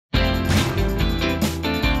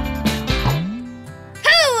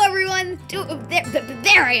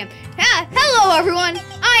There I am. Hello, everyone.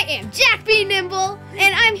 I am Jack Be Nimble,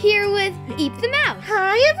 and I'm here with Eep the Mouse.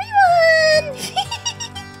 Hi, everyone.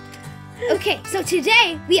 Okay, so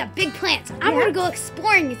today we have big plans. I'm gonna go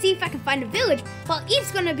exploring and see if I can find a village, while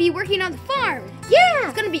Eep's gonna be working on the farm. Yeah.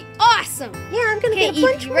 It's gonna be awesome. Yeah, I'm gonna get a Eep,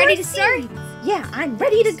 bunch you more ready to seeds. start? Yeah, I'm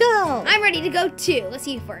ready to go. I'm ready to go too. Let's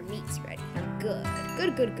see if our meat's ready. Good.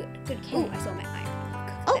 Oh, I saw my iron.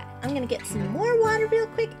 Oh, I'm gonna get some more water real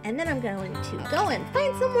quick, and then I'm going to go and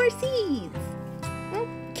find some more seeds.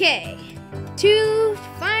 Okay, to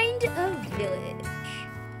find a village.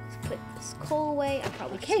 Let's put this coal away. I'm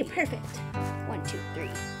probably Okay, perfect. 1, 2, 3.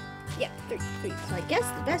 Yeah, 3. So I guess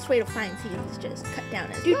the best way to find seeds is just cut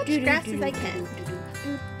down as much grass as I can.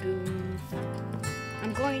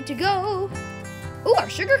 I'm going to go. Oh, our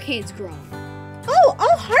sugar cane's grown. Oh,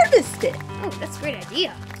 I'll harvest it. Oh, that's a great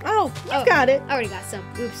idea. Oh, you got it. I already got some.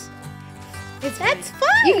 Oops. That's fine.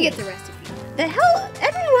 You can get the recipe. The hell,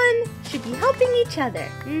 everyone should be helping each other.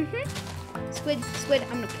 Squid,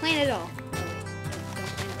 I'm gonna plant it all.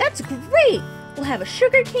 That's great. We'll have a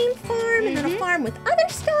sugarcane farm and then a farm with other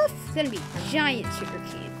stuff. It's gonna be a giant sugar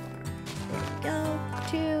cane farm. There we go.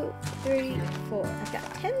 2, 3, 4. I've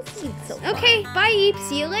got 10 seeds so far. Okay, bye Eep.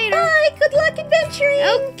 See you later. Bye. Good luck adventuring.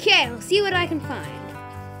 Okay, we'll see what I can find.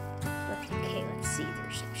 Okay, let's see.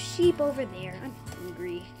 There's some sheep over there. I'm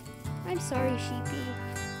hungry. I'm sorry, sheepy.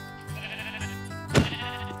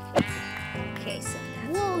 Okay,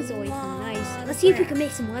 some wool is always nice. Let's see if we can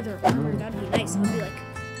make some leather armor. That'd be nice. It'll be like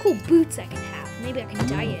cool boots I can have. Maybe I can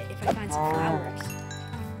dye it if I find some flowers.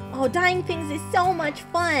 Oh, dyeing things is so much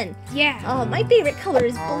fun. Yeah. Oh, my favorite color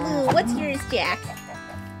is blue. What's yours, Jack?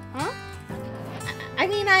 Huh? I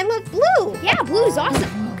mean, I love blue. Yeah, blue is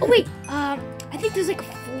awesome. Oh, wait. I think there's like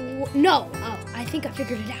 4. No. Oh, I think I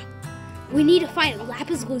figured it out. We need to find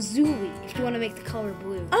lapis lazuli if you want to make the color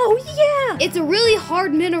blue. Oh, yeah. It's a really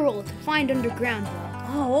hard mineral to find underground, though.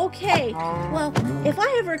 Oh, okay. Well, if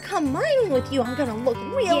I ever come mining with you, I'm gonna look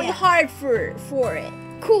really hard for it.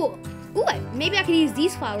 Cool. Ooh, maybe I can use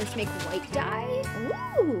these flowers to make white dye.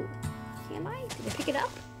 Ooh. Can I? Did I pick it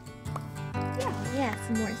up? Yeah. Yeah,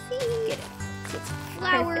 some more seeds. Get it. Get some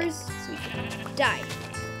flowers so we can dye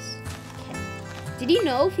things. Okay. Did you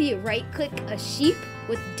know if you right-click a sheep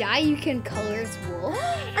with dye, you can color its wool?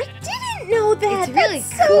 I didn't know that. It's really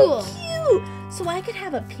That's cool. So cute. So I could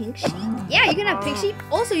have a pink sheep? Yeah, you can have pink sheep.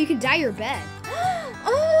 Also, you can dye your bed.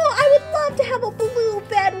 Oh, I would love to have a blue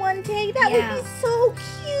bed one day. That would be so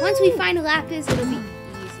cute. Once we find a lapis, it'll be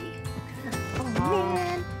easy. Oh,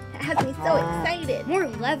 man. That has me so excited. More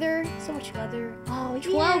leather. So much leather. Oh,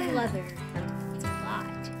 12 leather. That's a lot.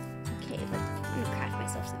 Okay, I'm going to craft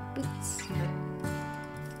myself some boots.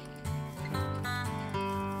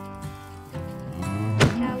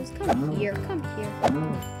 Cows, come here.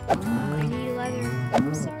 I need leather.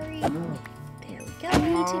 I'm sorry. There we go. I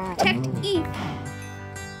need to protect Eep.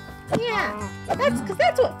 Yeah, that's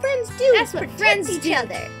what friends do. That's what friends each do.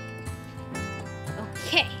 other.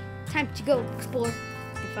 Okay, time to go explore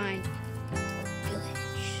and find a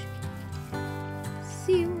village.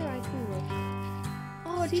 See where I can look.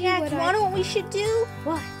 Oh, Jack, you wanna know what we should do?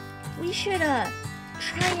 What? We should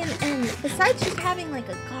try and besides just having like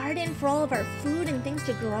a garden for all of our food and things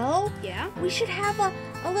to grow, we should have a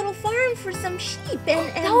little farm for some sheep and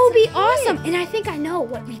that would be some awesome. pigs. And I think I know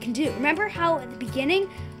what we can do. Remember how at the beginning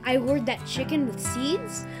I lured that chicken with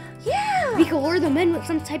seeds? Yeah. We could lure them in with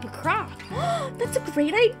some type of crop. That's a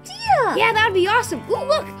great idea. Yeah, that would be awesome. Ooh,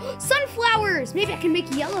 look, sunflowers. Maybe I can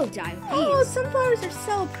make yellow dye with these. Oh, sunflowers are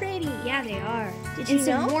so pretty. Yeah, they are. Did you know?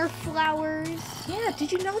 Some more flowers. Yeah,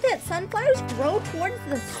 did you know that sunflowers grow towards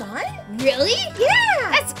the sun? Really?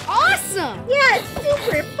 Yeah. That's awesome. Yeah, it's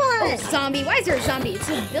super fun. Oh, zombie. Why is there a zombie? It's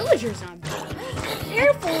a villager zombie.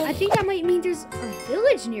 Careful. I think that might mean there's a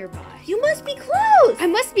village nearby. You must be close. I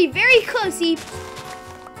must be very close, Eep.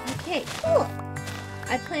 Okay, cool.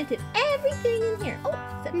 I planted everything in here. Oh,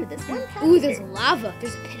 except for this one patch. Ooh, there's lava.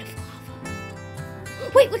 There's a pit of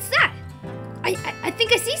lava. Wait, what's that? I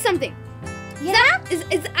think I see something. Yeah?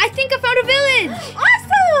 I think I found a village.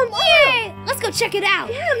 Awesome! Yay! Let's go check it out.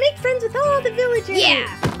 Yeah, make friends with all the villagers. Yeah.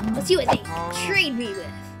 Let's see what they trade me with.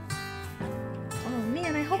 Oh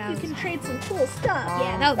man, I hope you can trade some cool stuff.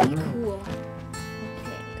 Yeah, that would be cool.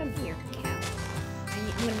 Okay, come here, cow. I'm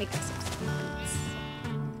gonna make myself some boots.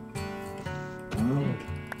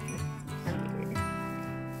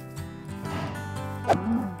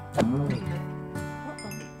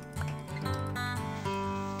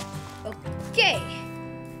 Okay,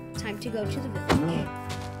 time to go to the village. Come here.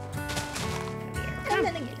 And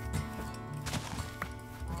then again.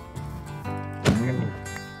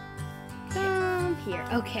 Come here.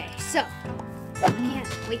 Okay, so I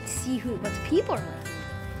can't wait to see what the people are like in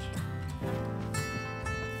the village.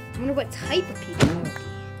 I wonder what type of people they will be.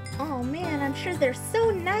 Oh man, I'm sure they're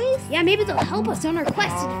so nice. Yeah, maybe they'll help us on our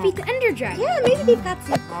quest to defeat the Ender Dragon. Yeah, maybe they've got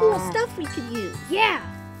some cool stuff we could use. Yeah,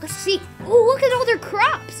 let's see. Oh, look at all their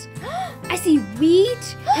crops. I see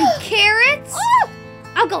wheat and carrots.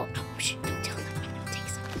 I'll go. Oh, shh, don't tell them. I'm gonna take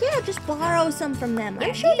some. Yeah, just borrow some from them. Yeah,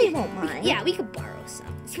 I'm sure they won't mind. Yeah, we could borrow some.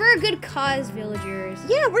 It's for a good cause, villagers.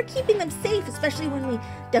 Yeah, we're keeping them safe, especially when we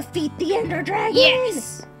defeat the Ender Dragon.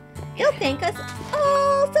 Yes. He'll thank us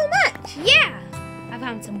all so much. Yeah. I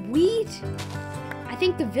found some wheat. I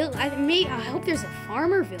think the I hope there's a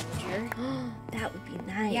farmer villager. That would be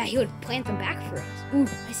nice. Yeah, he would plant them back for us. Ooh,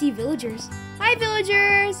 I see villagers. Hi,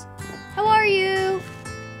 villagers. How are you?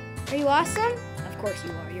 Are you awesome? Of course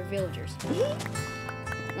you are. You're villagers.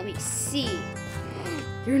 Let me see.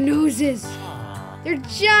 Their noses. They're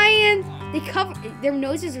giant. Their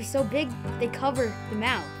noses are so big, they cover the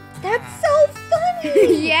mouth. That's so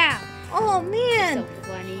funny. Yeah. Oh, man. So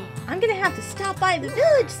funny. I'm going to have to stop by the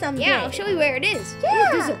village someday. Yeah, I'll show you where it is. Yeah.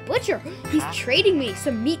 Ooh, there's a butcher. He's trading me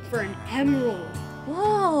some meat for an emerald.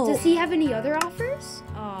 Whoa. Does he have any other offers?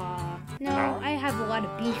 No, I have a lot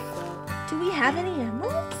of beef, though. Do we have any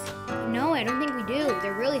emeralds? No, I don't think we do.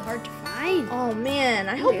 They're really hard to find. Oh, man.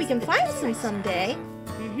 I hope we can find some someday.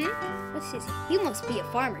 Mm-hmm. What's his? He must be a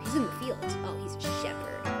farmer. He's in the fields. Oh, he's a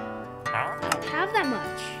shepherd. I don't have that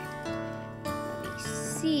much. Let me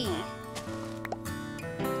see.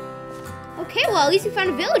 Okay, well, at least we found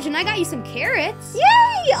a village, and I got you some carrots.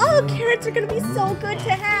 Yay! Oh, carrots are going to be so good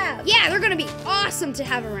to have. Yeah, they're going to be awesome to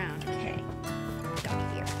have around. Okay. Got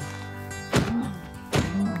here.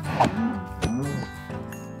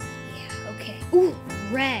 Yeah, okay. Ooh,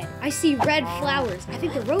 red. I see red flowers. I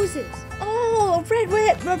think they're roses. Oh, a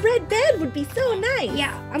red bed would be so nice.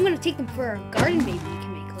 Yeah, I'm going to take them for a garden baby we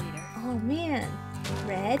can make later. Oh, man.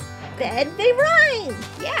 Red bed, they rhyme.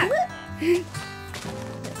 Yeah.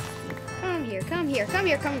 Come here.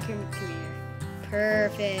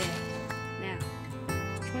 Perfect. Now,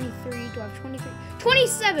 23, do I have 23?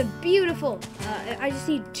 27, beautiful. I just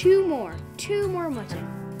need two more mutton.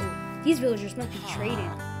 Ooh, these villagers must be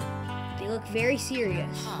trading. They look very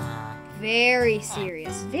serious. Very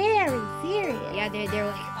serious. Very serious. Yeah, they're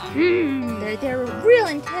like, They're real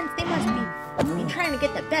intense. They must be trying to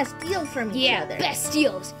get the best deal from each other. Yeah, best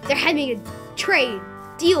deals. They're having a trade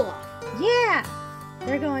deal off. Yeah.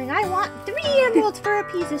 They're going, I want 3 emeralds for a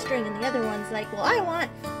piece of string. And the other one's like, well, I want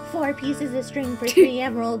 4 pieces of string for 3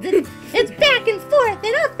 emeralds. It's back and forth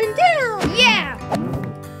and up and down. Yeah.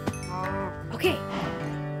 Okay.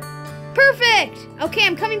 Perfect. Okay,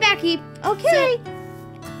 I'm coming back, Eep. Okay. So,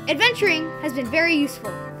 adventuring has been very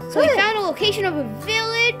useful. So Good. we found a location of a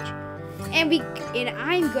village, and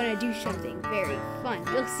I'm gonna do something very fun.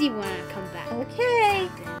 You'll see when I come back. Okay.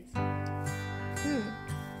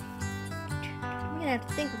 I'm gonna have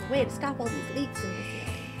to think of a way to stop all these leaks in this thing.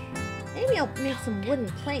 Maybe I'll make some wooden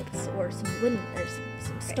planks or some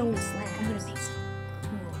some stone slabs. I'm gonna make some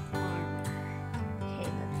cool armor. Okay,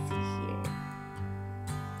 let's see here.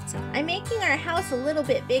 So I'm making our house a little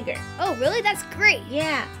bit bigger. Oh, really? That's great.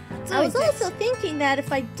 Yeah. It's I was always also thinking that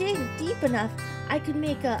if I dig deep enough, I could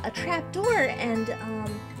make a trap door and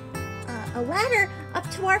a ladder up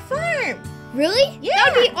to our farm. Really? Yeah.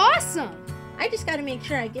 That would be awesome. I just got to make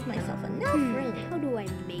sure I give myself enough room. How do I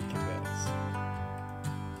make this?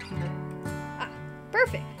 Ah,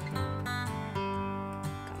 perfect.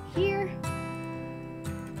 Come here.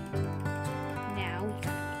 Now we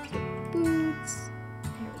gotta make your boots.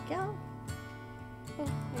 There we go. Oh, I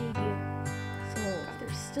need you. So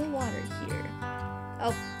there's still water here.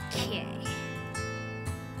 Okay.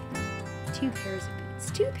 2 pairs of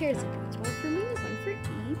boots. 2 pairs of boots. One for me, one for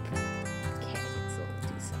Eep. Okay, so we'll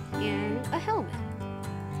do some. And a helmet.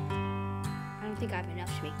 I don't think I have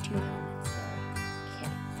enough to make 2 helmets, though.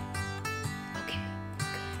 Okay.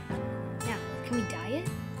 Good. Now, can we dye it?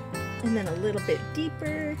 And then a little bit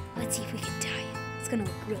deeper. Let's see if we can dye it. It's gonna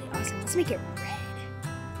look really awesome. Let's make it red.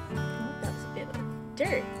 Oh, that was a bit of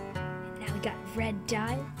dirt. And now we got red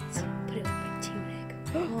dye. Let's put it with my tunic.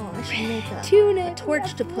 Oh, I should make a tunic.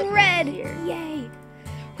 torch to put red right here. Yay!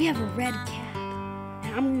 We have a red cap.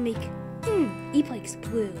 And I'm gonna make Eep likes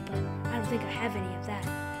blue, but I don't think I have any of that.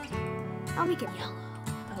 I'll make it yellow.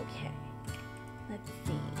 Okay. Let's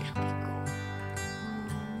see. That'll be cool.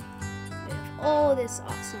 We have all this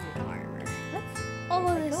awesome armor. All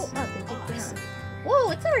Go this up and get awesome. down.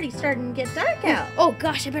 Whoa, it's already starting to get dark out. Oh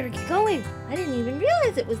gosh, I better get going. I didn't even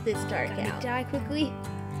realize it was this dark Gotta make out. dye quickly.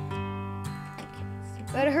 Okay.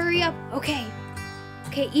 Better hurry up. Okay.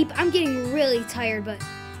 Okay, Eep, I'm getting really tired, but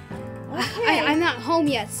Okay. I'm not home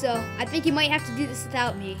yet, so I think you might have to do this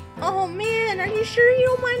without me. Oh man, are you sure you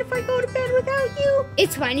don't mind if I go to bed without you?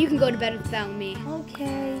 It's fine. You can go to bed without me.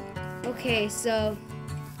 Okay. Okay, so...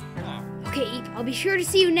 Okay, Eep, I'll be sure to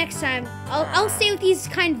see you next time. I'll stay with these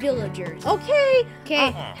kind villagers. Okay.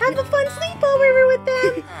 Okay. Have a fun sleepover with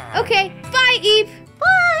them. Okay, bye, Eep.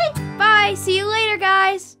 Bye. Bye. See you later,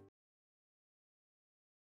 guys.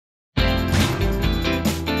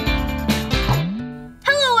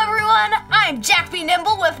 Hello, everyone. I'm Jack Be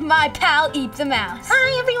Nimble with my pal Eep the Mouse.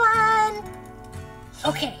 Hi, everyone.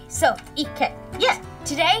 Okay, so Eep, Yeah.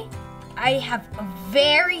 today I have a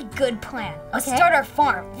very good plan. Let's Okay. start our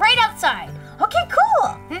farm right outside. Okay, cool.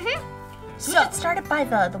 Mm-hmm. We should start it by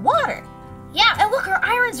the water. Yeah, and look, our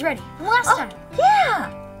iron's ready from last time.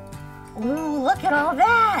 Yeah. Ooh, look at all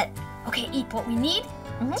that. Okay, Eep, what we need,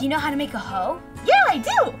 Mhm. do you know how to make a hoe? Yeah, I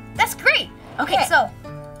do. That's great. Okay, Okay. so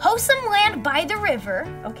hoe some land by the river.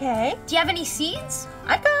 Okay. Do you have any seeds?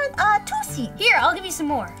 I've got 2 seeds. Here, I'll give you some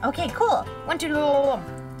more. Okay, cool. 1, 2,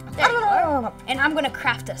 there you are. And I'm gonna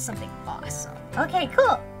craft us something awesome. Okay,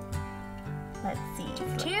 cool. Let's see.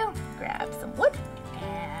 2, Grab some wood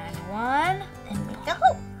and 1. and make a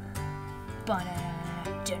hoe. Banana.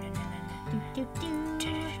 Do, do, do. Do, do, do.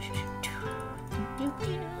 Do,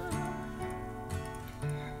 do.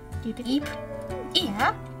 Eep, Eep,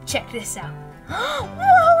 Yeah. check this out.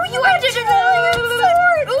 Whoa, you got a giant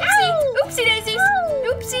sword! Oopsie, Ow! oopsie daisies. Ow!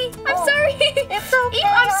 Oopsie, I'm Oh, sorry. it's okay. Eep,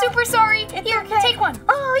 I'm super sorry. It's Here, okay. take one.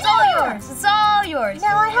 Oh, It's all yeah. yours. It's all yours.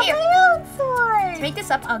 Now I have Here, my own sword. to make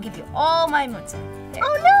this up, I'll give you all my moons. There.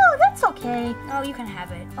 Oh no, that's okay. Oh, you can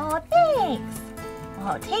have it. Oh, thanks.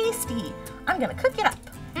 Oh, tasty. I'm gonna cook it up.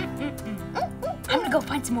 I'm gonna go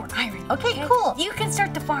find some more iron. Okay, cool. You can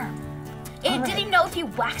start the farm. All Did right. you know if you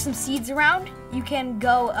whack some seeds around, you can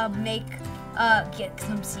go get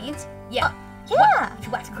some seeds? Yeah. Yeah. If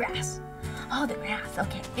you whack the grass. Oh, the grass.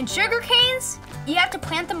 Okay. In sugar canes, you have to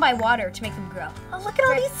plant them by water to make them grow. Oh, look at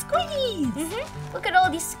all these squiddies. Mm-hmm. Look at all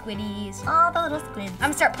these squiddies. All the little squids. I'm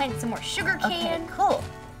gonna start planting some more sugar Okay, cane. cool.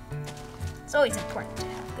 It's always important to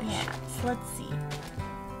have good Yeah. sugar. So let's see.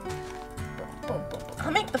 Boom, boom, boom.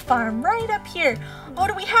 I'll make the farm right up here. Oh,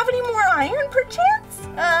 do we have any more iron, perchance?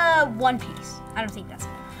 1 piece. I don't think that's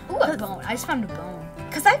enough. Ooh, a bone. I just found a bone.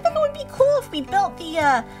 Because I think it would be cool if we built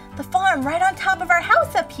the farm right on top of our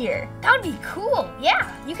house up here. That would be cool.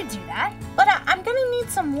 Yeah, you could do that. But I'm gonna need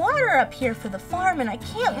some water up here for the farm, and I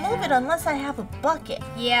can't move it unless I have a bucket.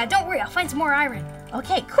 Yeah, don't worry. I'll find some more iron.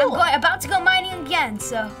 Okay, cool. I'm about to go mining again,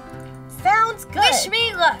 so Sounds good. wish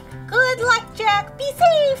me luck. Good luck, Jack. Be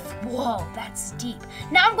safe. Whoa, that's deep.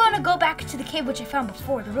 Now I'm going to go back to the cave which I found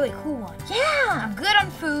before, the really cool one. Yeah. I'm good on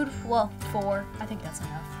food. Well, 4. I think that's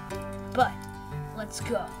enough. But let's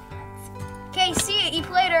go. Okay, see you. Eep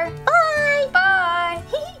later. Bye. Bye.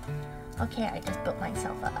 Okay, I just built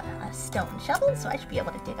myself a stone shovel, so I should be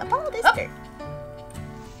able to dig up all this Oh. dirt.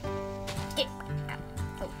 Get out.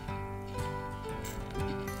 Oh.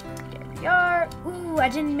 There we are. Ooh, I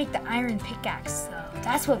didn't make the iron pickaxe though.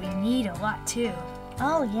 That's what we need a lot too.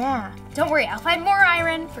 Oh yeah. Don't worry, I'll find more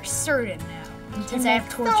iron for certain now. Since I have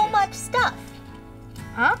torches. So much stuff.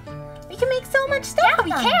 Huh? We can make so much stuff. Yeah,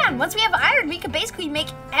 we can. Once we have iron, we can basically make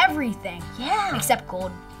everything. Yeah. Except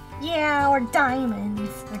gold Yeah, or diamonds.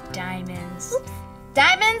 or diamonds. Oops.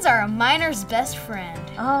 Diamonds are a miner's best friend.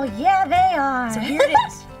 Oh yeah, they are. So here it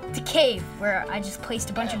is. It's a cave where I just placed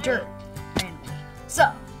a bunch of dirt randomly. So,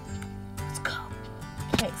 let's go.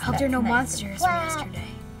 Okay, so Hope there are no that's nice monsters and from flat. yesterday.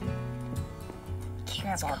 Okay,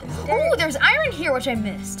 Grab let's all go. this Ooh, dirt. there's iron here which I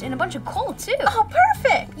missed, and a bunch of coal too. Oh,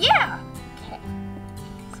 perfect. Yeah. Okay.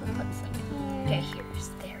 So put some Okay, here. here's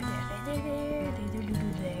there.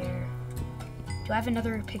 Do I have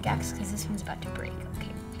another pickaxe? Because this one's about to break.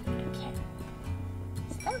 Okay. Okay.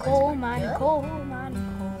 So that Coal looks mining, good. coal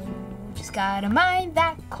mining, coal. Just gotta mine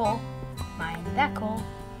that coal. Mine that coal.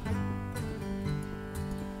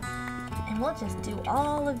 And we'll just do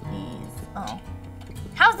all of these. Oh.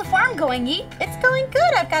 How's the farm going, Eep? It's going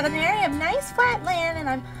good. I've got an area of nice flat land,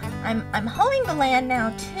 and I'm hoeing the land now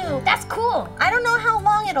too. That's cool. I don't know how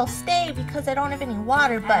long it'll stay because I don't have any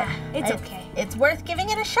water, but it's okay. It's worth giving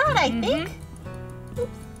it a shot, I think. Mhm. Oops.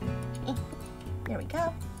 Eh, there we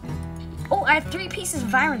go. Oh, I have 3 pieces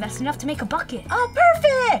of iron. That's enough to make a bucket. Oh,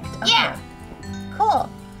 perfect. Yeah. Okay. Cool.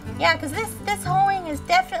 Yeah, because this hoeing is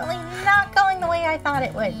definitely not going the way I thought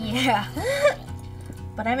it would. Yeah.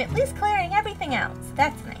 But I'm at least clearing everything else.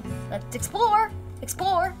 That's nice. Let's explore,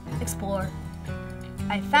 explore, explore.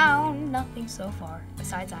 I found nothing so far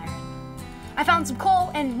besides iron. I found some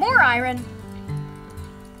coal and more iron.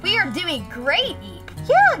 We are doing great, Eep.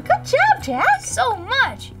 Yeah, good job, Jack. So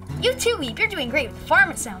much. You too, Eep. You're doing great with the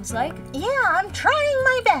farm, it sounds like. Yeah, I'm trying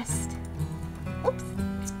my best. Oops.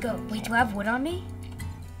 Let's go. Wait, do I have wood on me?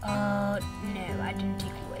 No, I didn't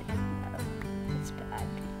take wood. That's bad.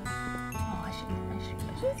 Oh, I should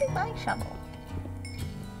be using my shovel.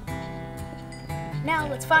 Now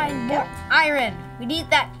let's find more iron. We need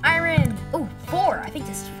that iron. Oh, 4. I think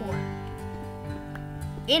this is 4.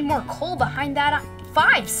 And more coal behind that.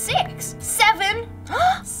 5, 6, 7,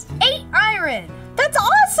 8 iron. That's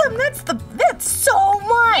awesome. That's so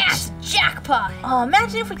much. Yes, jackpot. Oh,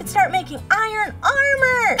 imagine if we could start making iron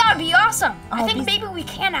armor. That would be awesome. I Oh, think maybe we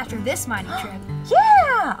can after this mining trip.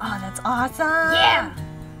 Yeah. Oh, that's awesome. Yeah.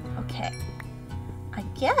 Okay. I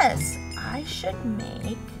guess I should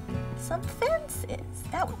make some fences.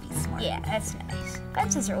 That would be smart. Yeah, that's nice.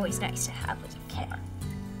 Fences are always nice to have with a farm.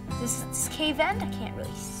 This cave end, I can't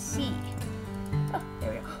really see. Oh,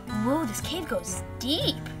 there we go. Whoa, this cave goes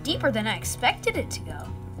deep. Deeper than I expected it to go.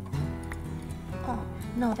 Oh,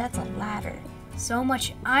 no, that's a ladder. So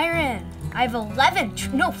much iron. I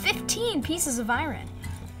have 15 pieces of iron.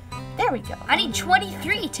 There we go. I need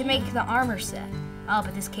 23 to make the armor set. Oh,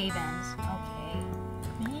 but this cave ends. Okay.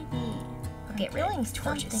 Maybe. Get rid of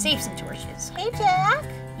torches. Save some torches. Hey, Jack.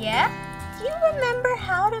 Yeah? Do you remember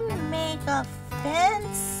how to make a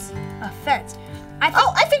fence? A fence.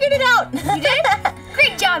 I figured it out. You did?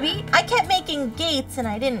 Great job, Eep. I kept making gates and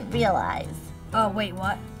I didn't realize. Oh, wait,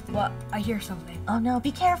 what? What? I hear something. Oh no,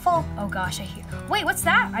 be careful. Oh gosh, I hear. Wait, what's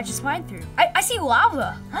that? I just mined through. I see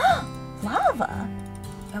lava. Lava?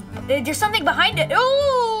 There's something behind it. Ooh!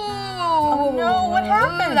 Oh no, what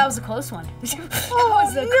happened? Ooh, that was a close one. That Oh,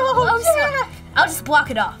 was a no, close Jack. one. I'll just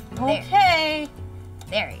block it off. Okay.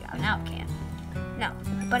 There you go. Now it can. No,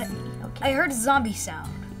 but Okay. I heard a zombie sound.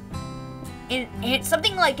 And it's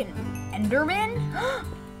something like an Enderman.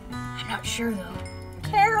 I'm not sure though.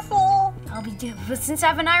 Careful. I'll be doing. But since I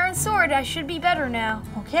have an iron sword, I should be better now.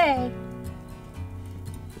 Okay.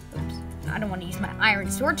 Oops. I don't want to use my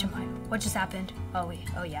iron sword to mine. What just happened? Oh wait.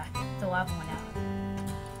 Oh yeah. The lava went out.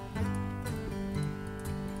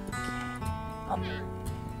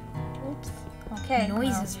 Oh. Oops. Okay.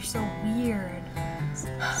 Noises are so weird.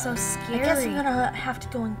 So scary. I guess I'm gonna have to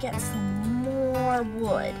go and get some more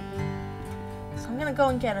wood. So I'm gonna go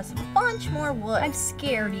and get us a bunch more wood. I'm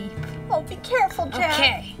scared, Eep. Oh, be careful, Jack.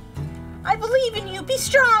 Okay. I believe in you. Be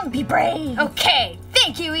strong. Be brave. Okay.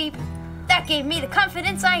 Thank you, Eep. That gave me the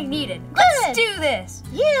confidence I needed. Good. Let's do this.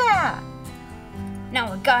 Yeah.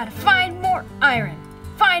 Now I gotta find more iron.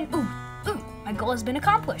 Ooh, my goal has been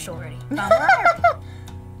accomplished already. Found more iron.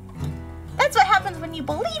 That's what happens when you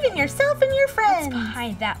believe in yourself and your What's friends.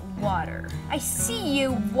 behind that water? I see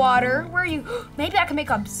you, water. Where are you? Maybe I can make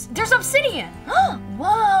there's obsidian.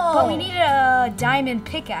 Whoa. But we need a diamond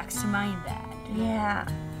pickaxe to mine that. Yeah.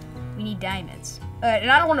 We need diamonds. And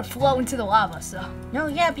I don't want to flow into the lava, so. No,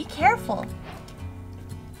 yeah, be careful.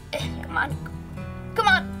 Come on. Come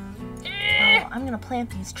on. Oh, I'm gonna plant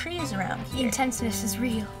these trees around The here. intenseness is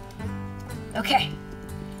real. Okay.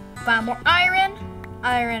 Find more iron.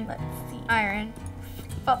 Iron. Let's see. Iron.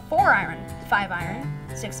 4 iron. 5 iron.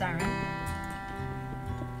 6 iron.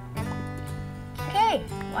 Okay.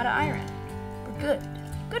 A lot of iron. We're good.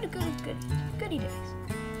 Goody days.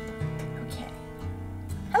 Okay.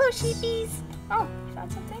 Hello, sheepies. Oh, you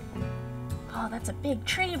found something? Oh, that's a big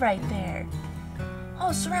tree right there.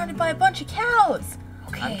 Oh, surrounded by a bunch of cows.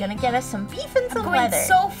 Okay. I'm gonna get us some beef and I'm some going leather.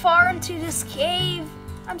 so far into this cave.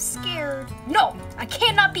 I'm scared. No, I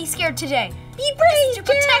cannot be scared today. Be brave, To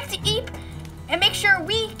protect Eep and make sure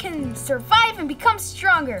we can survive and become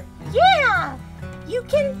stronger. Yeah, you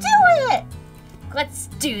can do it. Let's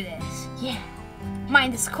do this. Yeah.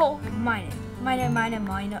 Mine this coal. Mine it.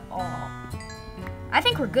 Mine it all. I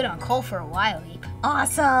think we're good on coal for a while, Eep.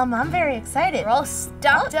 Awesome. I'm very excited. We're all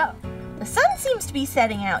stocked up. The sun seems to be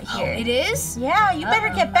setting out Oh, here. it is? Yeah, you better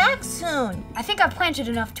Uh-oh. get back soon. I think I've planted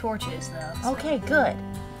enough torches, though. so- Okay, good.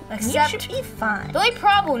 You Except, should be fine. the only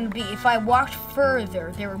problem would be if I walked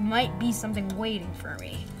further, there might be something waiting for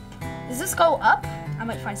me. Does this go up? I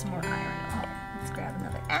might find some more iron. Oh, let's grab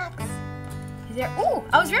another axe. Is there? Ooh,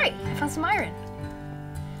 I was right. I found some iron.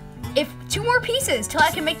 If 2 more pieces till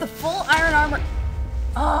I can make the full iron armor.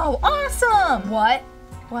 Oh, awesome! What?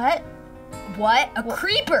 What? What? A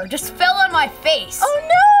creeper just fell on my face. Oh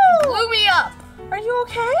no! Blew me up. Are you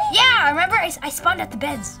okay? Yeah, I remember I spawned at the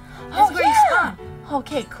beds. That's Oh where you spawn.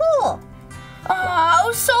 Okay, cool. Oh, I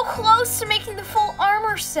was so close to making the full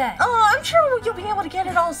armor set. Oh, I'm sure you'll be able to get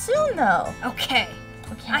it all soon, though. Okay.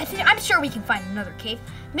 Okay. I'm sure we can find another cave.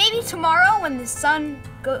 Maybe tomorrow when the sun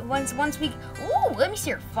once we. Ooh, let me see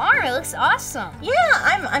your farm. It looks awesome. Yeah,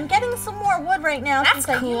 I'm getting some more wood right now That's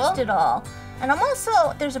since cool. I used it all. And I'm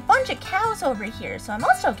also, there's a bunch of cows over here, so I'm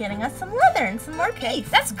also getting us some leather and some more beef.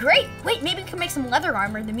 That's great. Wait, maybe we can make some leather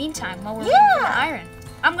armor in the meantime while we're waiting for the iron.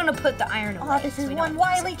 I'm gonna put the iron away. Oh, this is one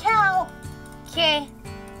wily cow. Okay.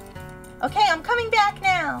 Okay, I'm coming back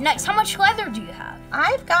now. Nice. How much leather do you have?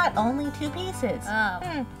 I've got only 2 pieces.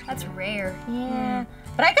 Oh, that's rare. Yeah.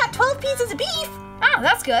 But I got 12 pieces of beef. Oh,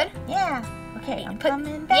 that's good. Yeah. Okay, I'm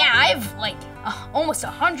coming back. Yeah, I have like almost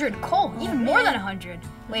 100 coal, even more than 100.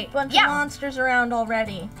 Wait, bunch of monsters around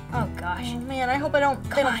already. Oh gosh. Oh man, I hope they don't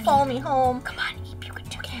follow me home. Come on, Eep, you can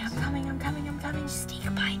do Okay, I'm coming. Just stay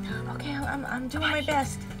behind them. Okay, I'm doing my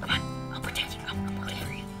best. Come on, I'll protect you. I'm looking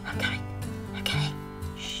for you. I'm coming. Okay.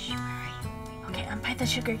 Shh, where are you? Okay, I'm by the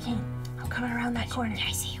sugar cane. I'm coming around that corner. Yeah,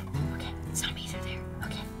 I see you. Okay. Zombies are there.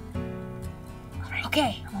 Okay. All right.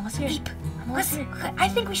 Okay. I'm almost here. Eep, I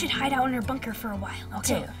think we should hide out in our bunker for a while.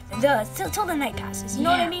 Okay. Till the night passes. You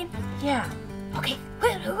know what I mean? Yeah. Okay.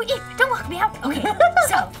 Wait, Eep, don't lock me out. Okay.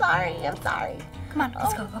 So. I'm sorry. Come on,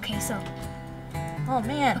 let's go. Okay, so. Oh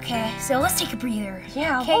man. Okay, so let's take a breather.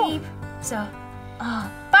 Yeah. Okay, Eep. So.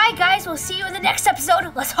 Bye, guys. We'll see you in the next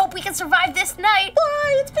episode. Let's hope we can survive this night.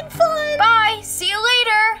 Bye. It's been fun. Bye. See you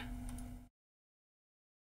later.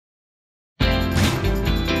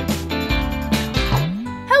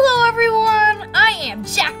 Hello, everyone. I am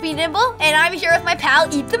Jack Be Nimble, and I'm here with my pal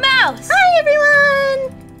Eep the Mouse. Hi,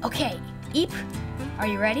 everyone. Okay, Eep, are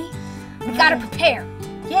you ready? We gotta prepare.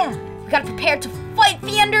 Yeah. We gotta prepare to fight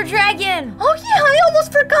the Ender Dragon. Oh yeah, I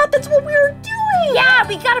almost forgot that's what we were doing. Yeah,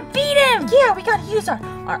 we gotta beat him. Yeah, we gotta use our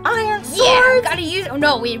iron swords. Yeah, we gotta use. Oh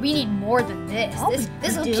no, we need more than this. Oh,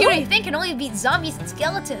 this puny thing can only beat zombies and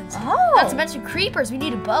skeletons. Oh. Not to mention creepers. We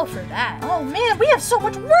need a bow for that. Oh man, we have so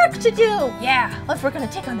much work to do. Yeah. What if we're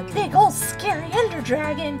gonna take on the big old scary Ender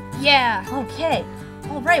Dragon? Yeah. Okay.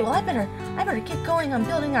 All right. Well, I better get going on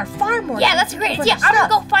building our farm more. Yeah, that's a great idea. I'm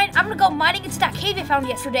gonna go mining into that cave I found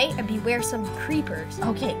yesterday and beware some creepers.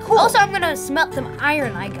 Okay, cool. Also, I'm gonna smelt some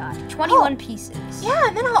iron I got. 21 pieces. Yeah,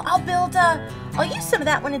 and then I'll build. I'll use some of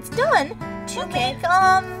that when it's done to make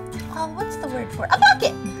what's the word for it? A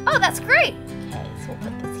bucket. Oh, that's great. Okay, so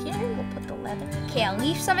we'll put this here. We'll put the leather. Okay, I'll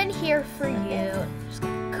leave some in here for you. Just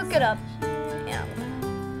cook it up. Yeah.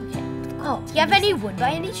 Oh, do you have any wood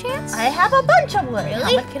by any chance? I have a bunch of wood.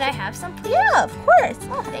 Really? Can I have some, please? Yeah, of course.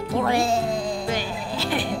 Oh, thank you.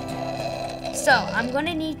 So, I'm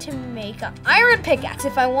gonna need to make an iron pickaxe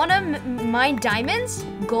if I want to mine diamonds,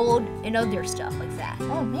 gold, and other stuff like that.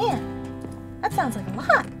 Oh, man. That sounds like a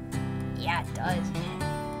lot. Yeah, it does.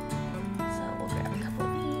 So, we'll grab a couple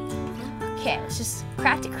of these. Okay, let's just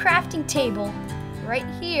craft a crafting table right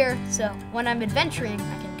here, so when I'm adventuring,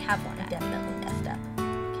 I can have one. Definitely messed up.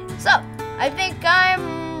 So, I think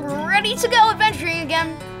I'm ready to go adventuring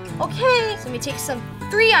again. Okay. So let me take some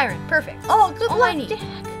 3 iron. Perfect. Oh, good all luck, I need. Jack.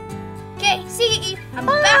 Okay, see you, Eve. I'm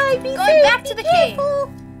Bye, going back to the cave. I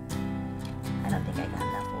don't think I got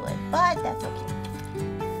enough wood, but that's okay.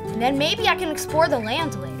 And then maybe I can explore the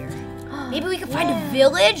land later. Maybe we could find a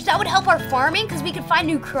village. That would help our farming because we could find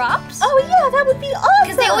new crops. Oh yeah, that would be awesome.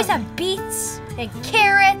 Because they always have beets and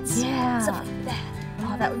carrots. Yeah. Stuff like that.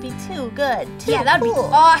 Oh, that would be too good. Yeah, that would be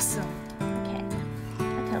awesome. Okay.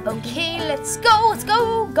 Okay, let's go. Let's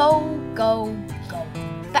go. Go.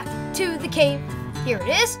 Back to the cave. Here it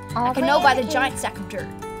is. I can know by the giant sack of dirt.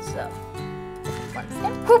 So, one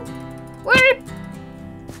step. Whoop. Whoop.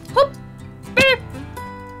 Whoop. Beep.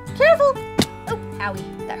 Careful. Oh, owie.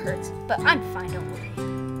 That hurts. But I'm fine. Don't worry.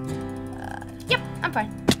 Yep, I'm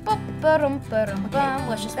fine.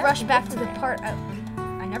 Let's just rush back to the part. I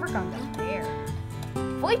never gone down there.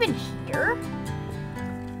 Have we been here?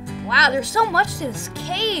 Wow, there's so much to this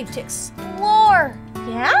cave to explore.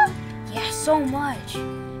 Yeah? Yeah, so much.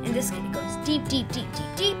 And this cave goes deep.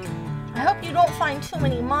 I hope you don't find too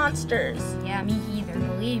many monsters. Yeah, me either,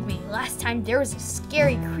 believe me. Last time there was a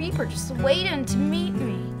scary creeper just waiting to meet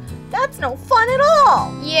me. That's no fun at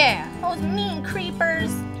all. Yeah. Those mean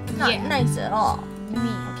creepers. Not nice at all.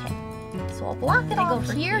 Me. Okay. So I'll block it off.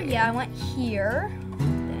 Go here? Yeah, I went here.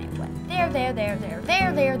 Then I went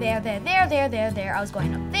there. I was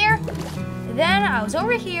going up there. Then I was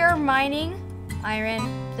over here mining iron.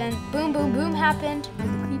 Then boom happened. The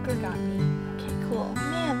creeper got me. Okay, cool.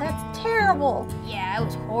 Man, that's terrible. Yeah, it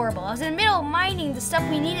was horrible. I was in the middle of mining the stuff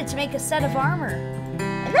we needed to make a set of armor.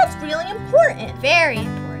 And that's really important. Very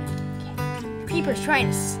important. Okay. Creeper's trying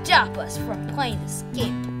to stop us from playing this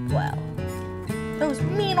game well. Those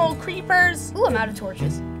mean old creepers. Ooh, I'm out of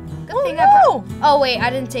torches. Good thing no. I brought. Oh wait, I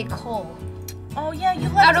didn't take coal. Oh yeah, you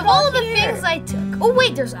left Out of all of the here. things I took. Oh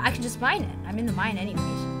wait, I can just mine it. I'm in the mine anyways.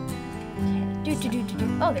 Okay. Do.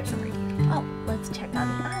 Oh, there's some right here. Oh, let's check on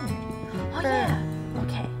the iron. Oh yeah.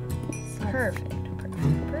 Okay. So Perfect.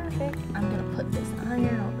 I'm gonna put this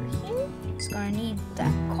iron over here. Just gonna need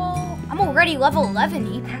that coal. I'm already level 11,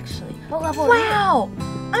 Eep. Actually, What level wow!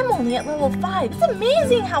 I'm only at level 5. It's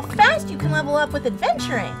amazing how fast you can level up with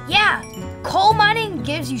adventuring. are you? Yeah. Coal mining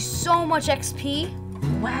gives you so much XP.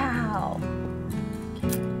 Wow.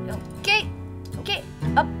 Okay.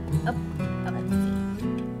 Up.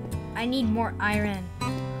 I need more iron.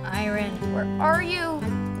 Iron, where are you?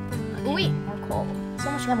 Oh, wait, more coal. So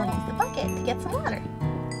much Then coal. we'll use the bucket to get some water.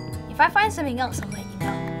 If I find something else, I'll let you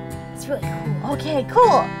know. It's really cool. Okay,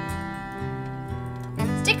 cool.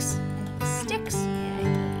 Sticks. I need sticks. And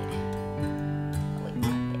I need... Oh, wait,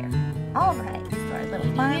 not there. All right, so our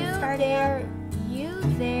little farm You started. there. You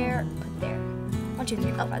there. Put there. 1, 2,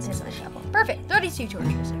 3, 4, 5, 6, 7, 8. Perfect. 32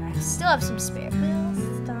 torches. And I still have some spare.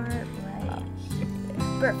 We'll start right here.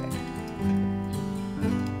 Perfect.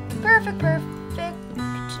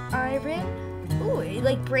 Iron. Ooh, it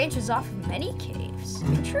like branches off of many caves.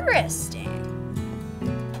 Interesting.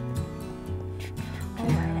 All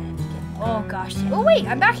right, I have to get more. Oh gosh. Oh wait,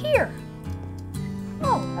 I'm back here.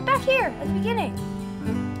 Oh, I'm back here at the beginning.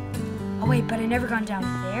 Oh wait, but I never gone down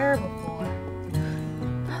there before.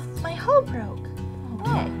 My hoe broke.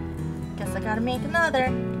 Okay, guess I gotta make another.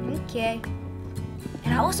 Okay.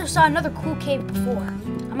 And I also saw another cool cave before.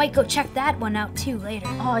 I might go check that one out too later.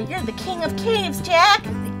 Oh, you're the king of caves, Jack.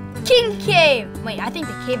 The King Cave! Wait, I think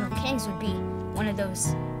the Cave of Kings would be one of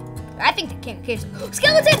those. I think the King of Caves.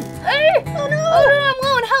 Skeleton! Hey! Oh no! Oh no, I'm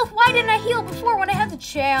low in health. Why didn't I heal before when I had the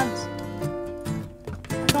chance?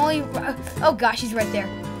 I can only. Oh gosh, he's right there.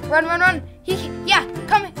 Run! Yeah,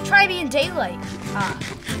 come try me in daylight.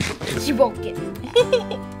 You won't get me.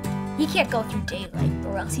 He can't go through daylight,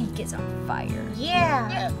 or else he gets on fire.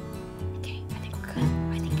 Yeah. Okay, I think we're good.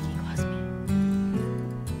 I think he lost me.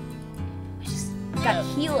 I just gotta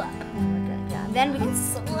heal up. Then we can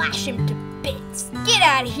slash him to bits. Get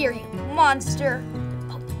out of here, you monster!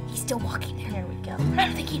 Oh, he's still walking there. There we go. I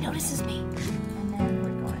don't think he notices me. And then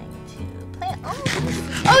we're going to plant.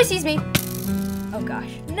 Oh, he sees me. Oh gosh.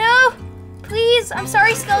 No! Please, I'm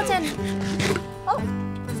sorry, skeleton. Oh,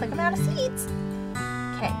 looks like I'm out of seeds.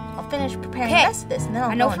 Okay, I'll finish preparing Okay, the rest of this, and then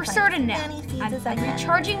I'll I know go for and certain plant now. as many seeds I'm as I can.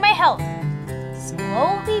 recharging my health.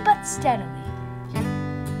 Slowly but steadily.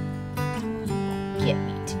 Get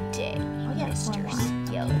me today, Oh, yeah, Mr. one more.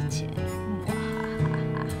 Skeleton.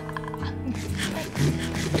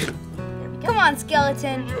 There we go. Come on,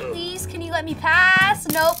 skeleton. Please, can you let me pass?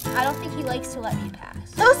 Nope, I don't think he likes to let me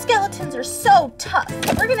pass. Those skeletons are so tough.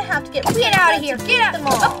 We're gonna have to get Get out of here. to Get out. them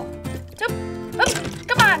all.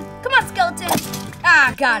 Come on, skeleton.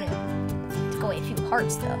 Ah, got it. Took away a few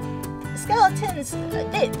hearts, though. Skeletons,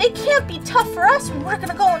 they can't be tough for us when we're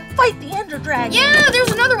gonna go and fight the Ender Dragon. Yeah,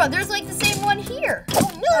 there's another one. There's like the same one here.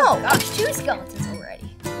 Oh no! Oh, gosh, 2 skeletons already.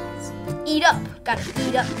 Let's eat up. Gotta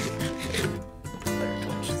eat up. Put our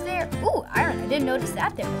torches there. Ooh, iron. I didn't notice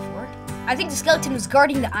that there before. I think the skeleton was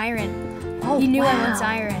guarding the iron. Oh, He knew I wow. wants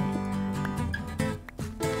iron.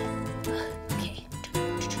 Okay.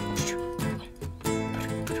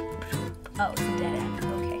 Oh, it's a dead end.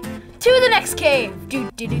 Okay. To the next cave.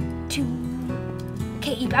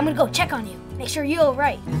 Okay, Eep, I'm gonna go check on you. Make sure you're all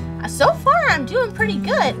right. So far, I'm doing pretty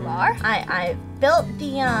good. You are? I built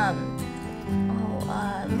the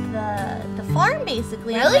the farm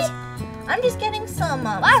basically. Really? I'm just getting some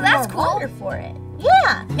Wow, some that's more cool. water for it.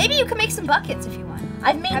 Yeah, Maybe you can make some buckets if you want.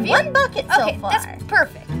 I've made Have you? one bucket so Okay, far. that's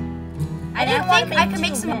perfect. I And didn't I wanna think I make can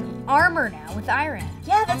make too some many. armor now with iron.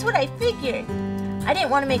 Yeah, that's what I figured. I didn't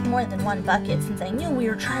want to make more than one bucket since I knew we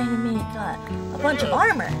were trying to make a bunch of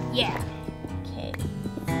armor. Yeah. Okay.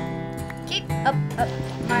 Keep up.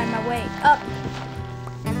 Find my way up.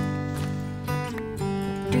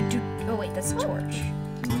 Oh wait, that's a torch.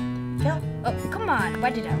 Go. Oh, come on. Why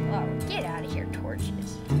did I? Oh, get out of here,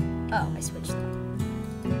 torches. Oh, I switched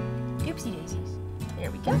them. Oopsie daisies.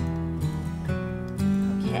 There we go.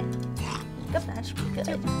 Okay. That should be good.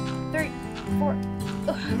 2, 3, 4.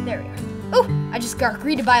 Oh, there we are. Oh, I just got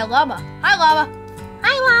greeted by a llama. Hi, llama.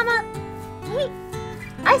 Hi, llama. Hey,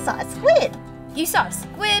 I saw a squid. You saw a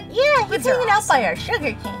squid? Yeah, he's Squids are hanging out awesome. by our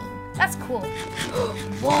sugar cane. That's cool.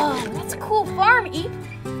 Whoa, that's a cool farm, Eep.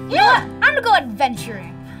 You know Yeah. what? I'm gonna go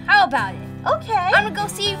adventuring. How about it? Okay. I'm gonna go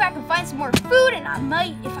see if I can find some more food, and I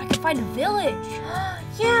might if I can find a village.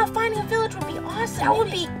 Yeah, finding a village would be awesome. That would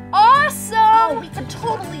Maybe- be awesome. Oh, we could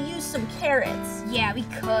totally use some carrots. Yeah, we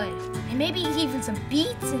could. And maybe even some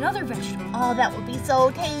beets and other vegetables. Oh, that would be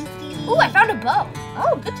so tasty. Ooh, I found a bow.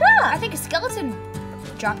 Oh, good I job. think a skeleton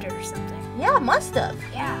dropped it or something. Yeah, must have.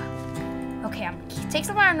 Yeah. Okay, I'm gonna take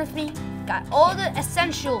some iron with me. Got all the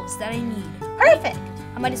essentials that I need. Perfect.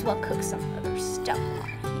 I might as well cook some other stuff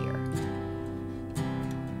here.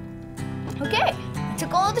 Okay, I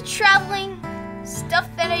took all the traveling stuff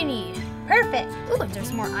that I need. Perfect. Ooh,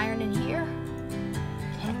 there's more iron in here.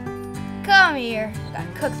 Okay. Come here.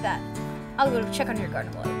 Gotta cook that. I'll go check on your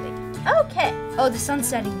garden while you wait. Okay. Oh, the sun's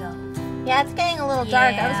setting though. Yeah, it's getting a little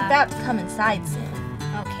dark. I was Yeah. about to come inside soon.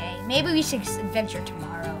 Okay, maybe we should adventure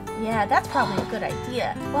tomorrow. Yeah, that's probably a good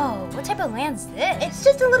idea. Whoa, what type of land's this? It's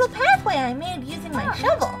just a little pathway I made using my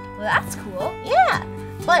shovel. Well, that's cool. Yeah,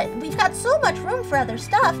 but we've got so much room for other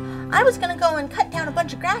stuff. I was gonna go and cut down a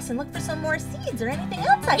bunch of grass and look for some more seeds or anything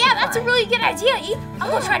else I Yeah, could that's a find. really good idea, Eep.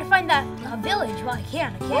 I'll go Yeah. try to find that village while I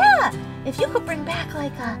can, okay? Yeah, if you could bring back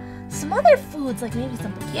like some other foods, like maybe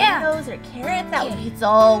some potatoes or carrots, that would be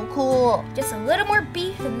so cool. Just a little more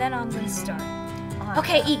beef and then I'm gonna start. Awesome.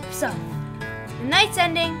 Okay, Eep, so the night's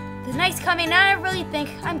ending, the night's coming, and I really think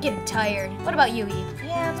I'm getting tired. What about you, Eep?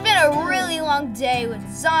 Yeah, It's been a really long day with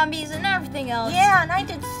zombies and everything else. Yeah, and I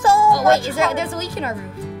did so Oh much. wait, there's a leak in our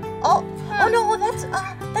roof. Oh no,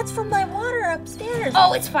 that's from my water upstairs.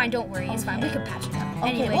 Oh, it's fine, don't worry, it's fine. We can patch it up. Okay,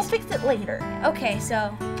 Anyways, we'll fix it later. okay,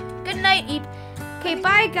 so good night, Eep. Okay,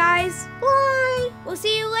 bye guys. Bye. We'll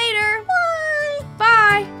see you later. Bye.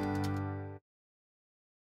 Bye.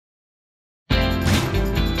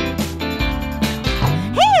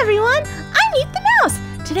 Hey everyone, I'm Eep the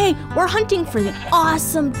Mouse. Today we're hunting for the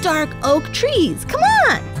awesome dark oak trees. Come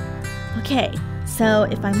on. Okay, so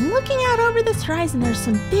if I'm looking out over this horizon, there's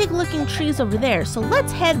some big looking trees over there. So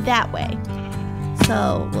let's head that way.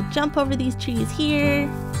 So we'll jump over these trees here.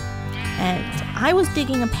 And I was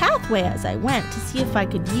digging a pathway as I went to see if I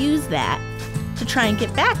could use that to try and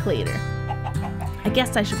get back later. I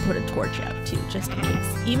guess I should put a torch out too, just in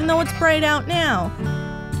case. Even though it's bright out now,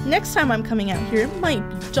 next time I'm coming out here, it might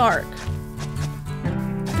be dark.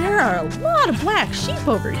 There are a lot of black sheep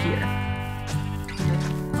over here.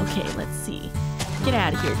 Okay, let's see. Get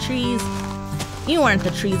out of here, trees. You aren't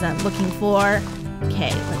the trees I'm looking for.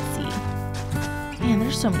 Okay, let's see. Man,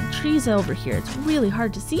 there's so many trees over here. It's really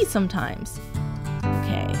hard to see sometimes.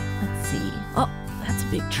 Okay, let's see. Oh, that's a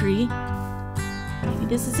big tree. Maybe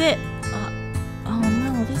this is it. Oh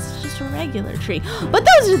no, this is just a regular tree. But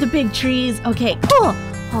those are the big trees. Okay, cool.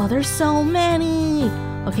 Oh, there's so many.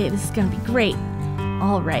 Okay, this is gonna be great.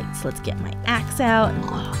 All right, so let's get my axe out.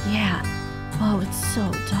 Oh yeah. Oh, it's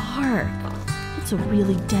so dark. It's a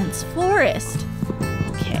really dense forest.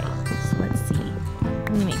 Okay, so let's see.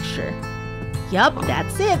 Let me make sure. Yup,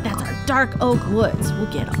 that's it. That's our dark oak woods.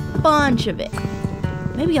 We'll get a bunch of it.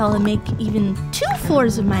 Maybe I'll make even 2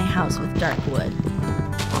 floors of my house with dark wood.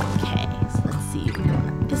 Okay, so let's see. We're going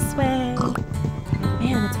up this way.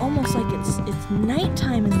 Man, it's almost like it's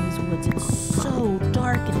nighttime in these woods. It's so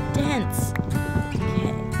dark and dense.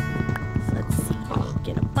 Okay, so let's see.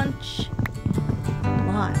 Get a bunch. A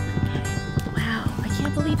lot. Okay. Wow, I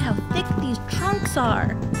can't believe how thick these trunks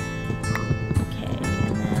are. Okay,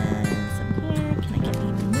 and then some here. Can I get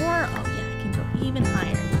even more? Oh yeah, I can go even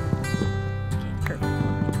higher. Okay, perfect.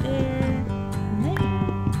 Right there. And there.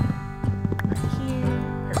 Right here.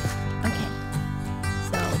 Perfect. Okay.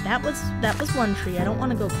 So that was one tree. I don't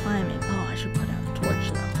want to go climbing. Oh, I should put out a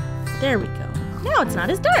torch though. There we go. Now it's not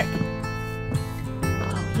as dark.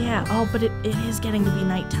 Oh yeah. Oh, but it is getting to be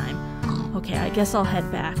nighttime. Okay, I guess I'll head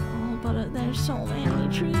back. Oh, but there's so many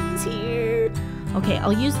trees here. Okay,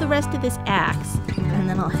 I'll use the rest of this axe, and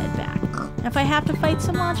then I'll head back. If I have to fight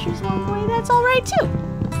some monsters along the way, that's all right too.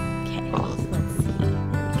 Okay, so let's see.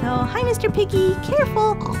 There we go. Hi, Mr. Piggy.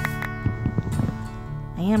 Careful.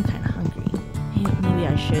 I am kind of hungry. Maybe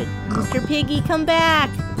I should. Mr. Piggy, come back.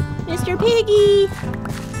 Mr. Piggy.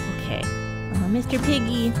 Okay. Mr.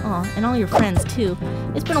 Piggy. Oh, and all your friends too.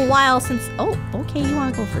 It's been a while since... Oh, okay, you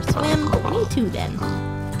want to go for a swim? Me too, then.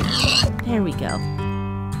 There we go.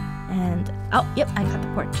 And... Oh, yep, I got the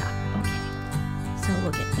pork chop. Okay. So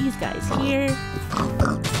we'll get these guys here.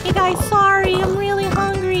 Hey guys, sorry, I'm really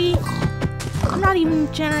hungry. I'm not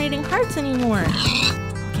even generating hearts anymore.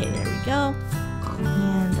 Okay, there we go.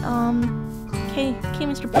 And, okay,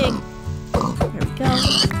 Mr. Pig. There we go.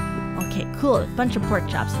 Okay, cool, a bunch of pork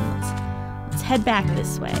chops. And let's head back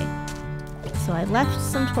this way. So I left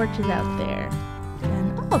some torches out there.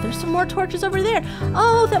 And, oh, there's some more torches over there.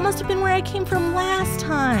 Oh, that must have been where I came from last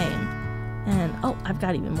time. And, oh, I've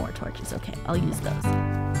got even more torches. Okay, I'll use those.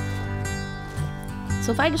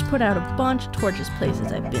 So if I just put out a bunch of torches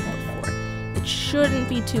places I've been before, it shouldn't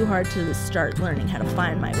be too hard to start learning how to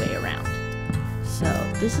find my way around. So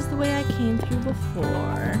this is the way I came through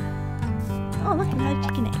before. Oh, look, I got a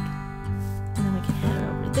chicken egg. And then we can head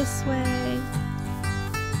over this way.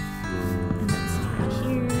 And then see right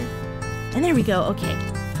here. And there we go, okay.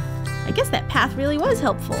 I guess that path really was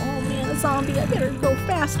helpful. Oh man, a zombie, I better go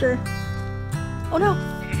faster. Oh no.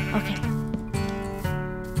 Okay.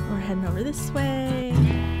 heading over this way.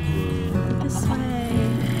 This way.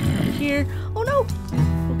 Over here. Oh no!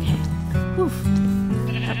 Okay. Oof.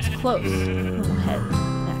 That was close. We'll head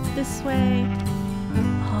back this way.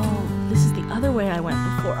 Oh, this is the other way I went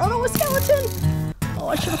before. Oh no, a skeleton! Oh,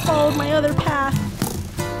 I should have followed my other path.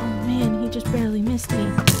 Oh man, he just barely missed me.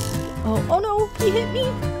 Oh no, he hit me.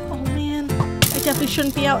 Oh man, I definitely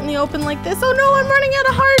shouldn't be out in the open like this. Oh no, I'm running out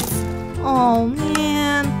of hearts. Oh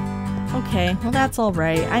man. Okay, well that's all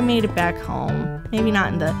right. I made it back home. Maybe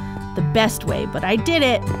not in the best way, but I did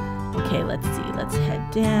it. Okay, let's see. Let's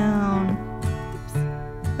head down. Oops,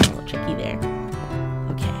 a little tricky there.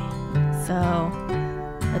 Okay, so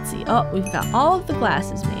let's see. Oh, we've got all of the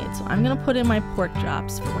glasses made, so I'm gonna put in my pork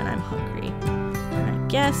chops for when I'm hungry. And I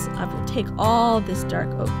guess I will take all this dark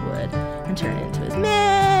oak wood and turn it into as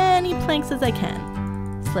many planks as I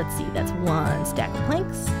can. So let's see, that's 1 stack of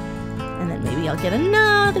planks. And then maybe I'll get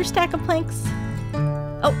another stack of planks.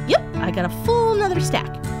 Oh, yep, I got a full another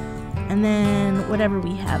stack. And then whatever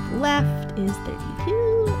we have left is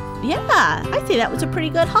 32. Yeah, I say that was a pretty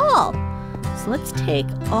good haul. So let's take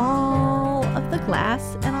all of the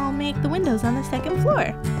glass and I'll make the windows on the second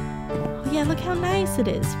floor. Oh yeah, look how nice it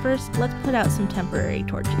is. First, let's put out some temporary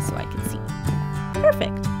torches so I can see.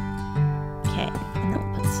 Perfect. Okay, and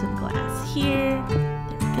then we'll put some glass here.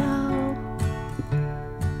 There we go.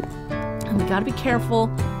 And we gotta be careful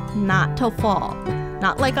not to fall.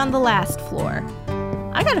 Not like on the last floor.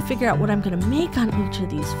 I gotta figure out what I'm gonna make on each of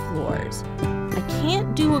these floors. I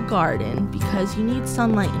can't do a garden because you need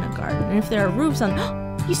sunlight in a garden. And if there are roofs on...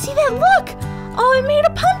 You see that? Look! Oh, I made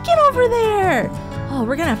a pumpkin over there! Oh,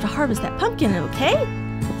 we're gonna have to harvest that pumpkin, okay?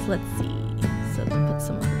 So let's see. So we'll put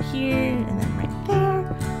some over here and then right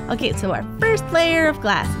there. Okay, so our first layer of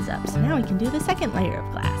glass is up. So now we can do the second layer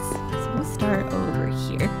of glass. So we'll start over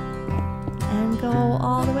here and go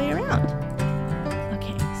all the way around.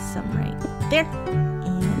 Okay, some right there.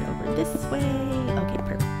 And over this way. Okay,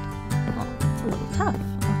 perfect. Oh, it's a little tough.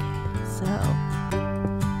 Okay, so...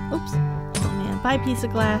 Oops. Oh man, bye piece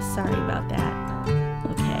of glass. Sorry about that.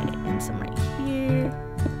 Okay, and some right here.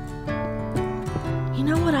 You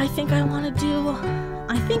know what I think I want to do?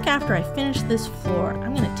 I think after I finish this floor,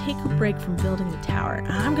 I'm going to take a break from building the tower.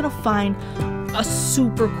 And I'm going to find a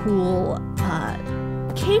super cool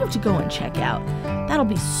cave to go and check out. That'll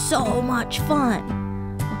be so much fun.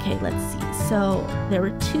 Okay, let's see. So there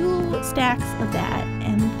were 2 stacks of that,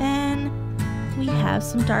 and then we have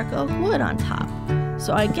some dark oak wood on top.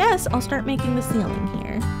 So I guess I'll start making the ceiling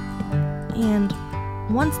here. And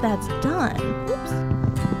once that's done, oops,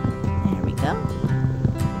 there we go.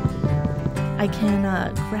 I can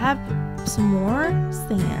grab some more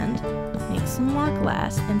sand, make some more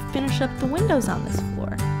glass, and finish up the windows on this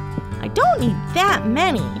floor. I don't need that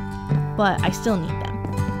many, but I still need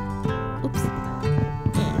them. Oops.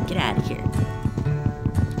 And get out of here.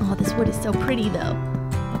 Oh, this wood is so pretty though.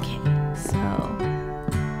 Okay, so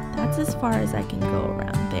that's as far as I can go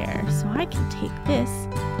around there. So I can take this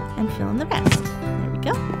and fill in the rest. There we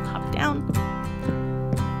go. Hop down.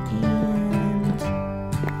 And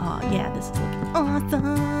oh yeah, this is looking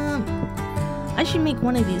awesome. I should make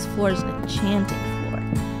one of these floors an enchanting floor.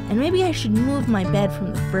 And maybe I should move my bed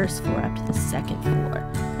from the first floor up to the second floor.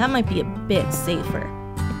 That might be a bit safer.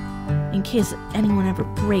 In case anyone ever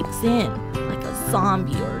breaks in, like a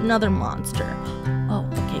zombie or another monster. Oh,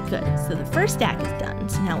 okay, good. So the first stack is done.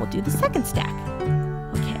 So now we'll do the second stack.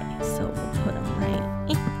 Okay, so we'll put them right.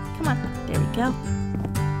 Come on, there we go.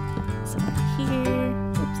 Some right here.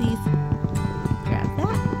 Oopsies. Grab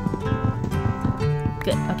that.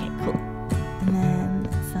 Good. Okay, cool. And then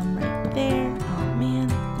some right there. Oh man,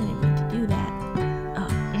 I didn't mean to do that.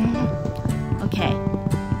 Oh. Okay.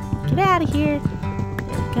 Get out of here.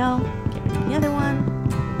 There we go. Get rid of the other one.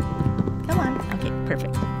 Come on. Okay,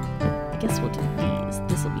 perfect. I guess we'll do these.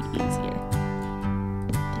 This will be easier.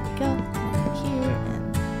 There we go. One here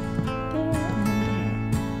and there and there.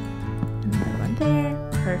 And another one there.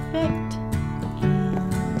 Perfect.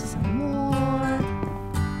 And some more.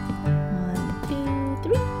 1, 2,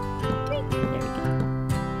 3. 3. There we go.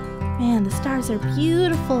 Man, the stars are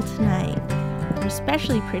beautiful tonight. They're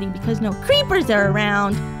especially pretty because no creepers are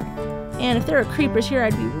around. And if there are creepers here,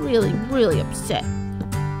 I'd be really, really upset.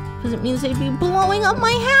 Because it means they'd be blowing up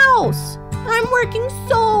my house. And I'm working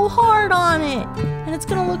so hard on it. And it's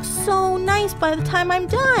gonna look so nice by the time I'm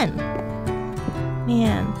done.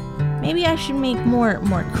 Man, maybe I should make more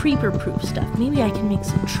creeper-proof stuff. Maybe I can make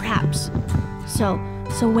some traps. So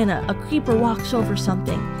when a creeper walks over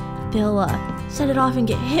something, they'll set it off and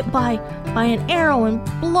get hit by an arrow and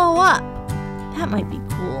blow up. That might be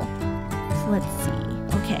cool. So let's see.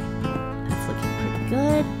 Okay, that's looking pretty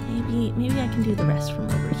good. maybe I can do the rest from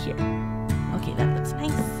over here. Okay, that looks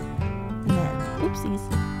nice. And then, oopsies,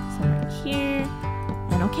 some right here.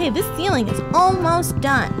 And okay, this ceiling is almost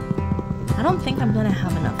done. I don't think I'm gonna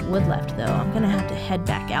have enough wood left though. I'm gonna have to head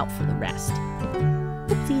back out for the rest.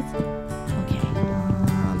 Oopsies. Okay,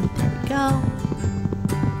 there we go.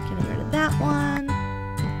 Getting rid of that one.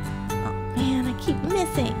 Oh man, I keep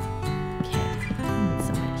missing. Okay,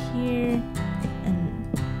 some right here, and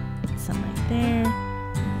some right there.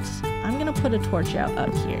 And I'm gonna put a torch out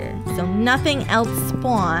up here so nothing else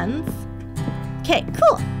spawns. Okay,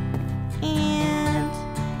 cool. And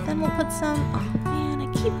then we'll put some, oh man, I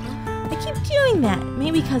keep doing that.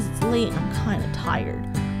 Maybe because it's late and I'm kind of tired,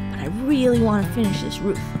 but I really want to finish this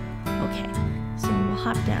roof. Okay, so we'll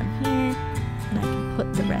hop down here and I can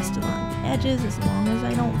put the rest along the edges as long as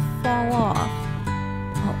I don't fall off.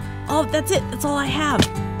 Oh, that's it. That's all I have.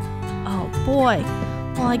 Oh boy.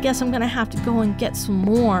 Well, I guess I'm gonna have to go and get some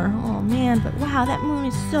more. Oh man, but wow, that moon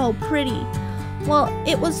is so pretty. Well,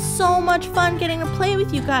 it was so much fun getting to play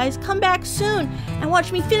with you guys. Come back soon and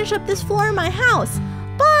watch me finish up this floor in my house.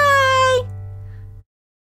 Bye!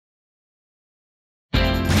 Hey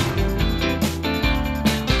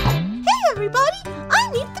everybody,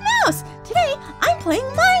 I'm Eep the Mouse. Today, I'm playing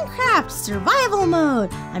Minecraft Survival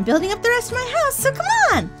Mode. I'm building up the rest of my house, so come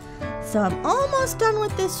on! So I'm almost done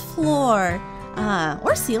with this floor.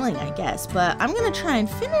 Or ceiling, I guess, but I'm gonna try and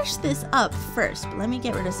finish this up first. But let me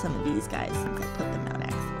get rid of some of these guys since I put them out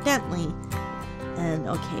accidentally. And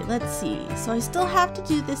okay, let's see. So I still have to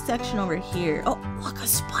do this section over here. Oh, look, a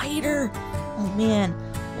spider! Oh man.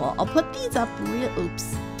 Well, I'll put these up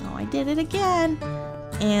oops. Oh, I did it again.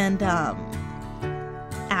 And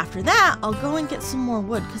after that, I'll go and get some more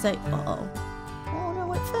wood because oh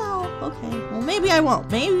no, it fell. Okay, well maybe I won't.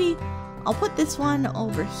 Maybe I'll put this one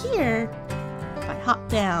over here. If I hop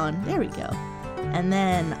down, there we go. And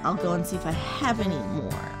then I'll go and see if I have any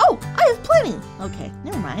more. Oh, I have plenty. Okay,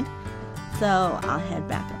 never mind. So I'll head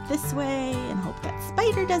back up this way and hope that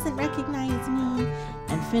spider doesn't recognize me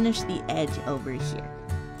and finish the edge over here.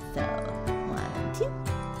 So 1, 2,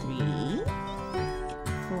 3,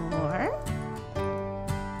 4,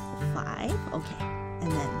 5. Okay,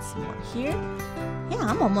 and then some more here. Yeah,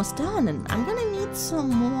 I'm almost done, and I'm gonna need some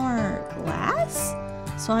more glass.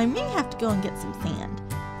 So I may have to go and get some sand.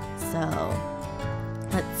 So,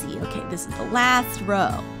 let's see. Okay, this is the last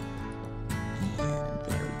row. And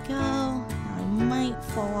there we go. Now I might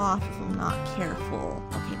fall off if I'm not careful.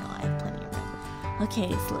 Okay, no, I have plenty of room.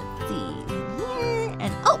 Okay, so let's see. In here,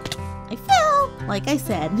 and oh! I fell! Like I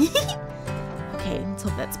said. Okay, let's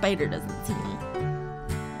hope that spider doesn't see me.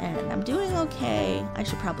 And I'm doing okay. I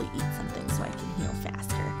should probably eat something so I can heal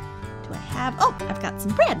faster. Do I have... Oh, I've got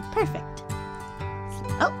some bread. Perfect.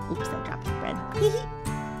 Oh, oops, I dropped the bread.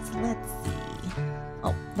 So let's see.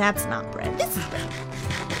 Oh, that's not bread. This is bread.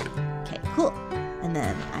 Okay, cool. And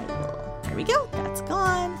then I will, there we go, that's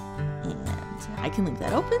gone. And I can leave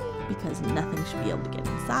that open because nothing should be able to get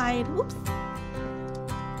inside. Whoops.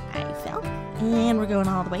 I fell. And we're going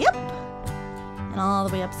all the way up. And all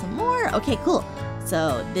the way up some more. Okay, cool.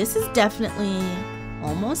 So this is definitely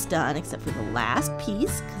almost done except for the last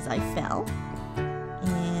piece because I fell.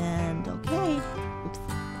 And okay.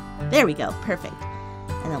 There we go, perfect.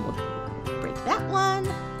 And then we'll break that one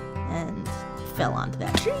and fell onto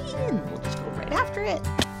that tree and we'll just go right after it.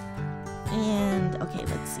 And okay,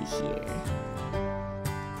 let's see here.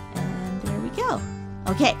 And there we go.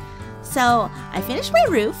 Okay, so I finished my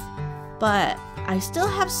roof, but I still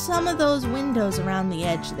have some of those windows around the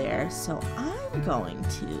edge there. So I'm going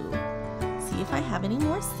to see if I have any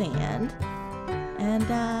more sand. And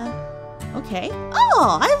okay.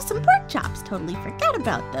 Oh, I have some pork chops. Totally forgot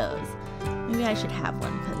about those. Maybe I should have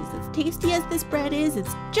one because as tasty as this bread is,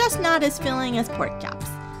 it's just not as filling as pork chops.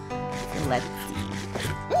 So let's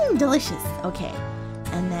see. Delicious. Okay.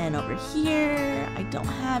 And then over here, I don't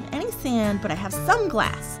have any sand, but I have some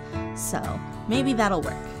glass. So maybe that'll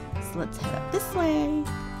work. So let's head up this way.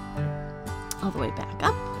 All the way back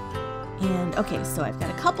up. And okay, so I've got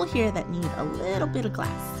a couple here that need a little bit of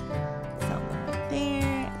glass. So right there.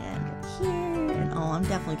 Oh, I'm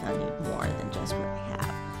definitely gonna need more than just what I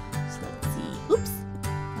have. So let's see. Oops.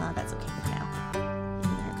 That's okay for now.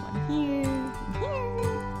 And one here, and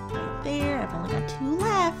here, right there. I've only got 2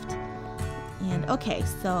 left. And okay,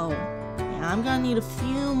 so yeah, I'm gonna need a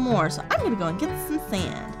few more. So I'm gonna go and get some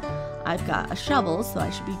sand. I've got a shovel, so I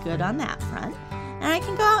should be good on that front. And I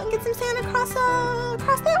can go out and get some sand across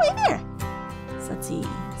that way there. So let's see.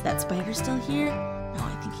 Is that spider still here? No,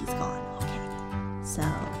 I think he's gone. Okay. So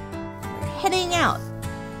heading out.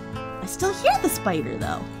 I still hear the spider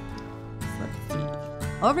though. So let's see.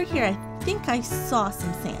 Over here, I think I saw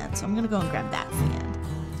some sand, so I'm gonna go and grab that sand.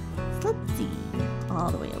 So let's see,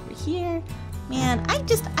 all the way over here. Man, I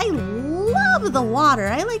love the water.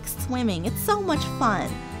 I like swimming. It's so much fun,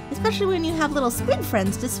 especially when you have little squid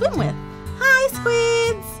friends to swim with. Hi,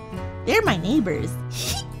 squids. They're my neighbors.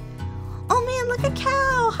 Oh man, look, a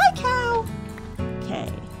cow. Hi, cow.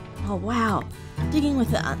 Okay. Oh wow, digging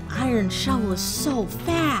with an iron shovel is so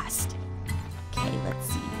fast. Okay, let's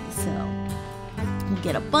see. So we'll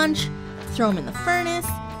get a bunch, throw them in the furnace,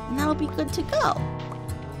 and that'll be good to go.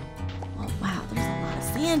 Oh wow, there's a lot of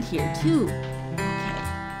sand here too. Okay.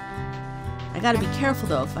 I gotta be careful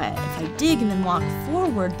though. If I dig and then walk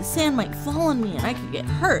forward, the sand might fall on me and I could get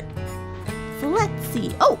hurt. So let's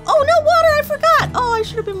see. Oh no, water, I forgot. Oh, I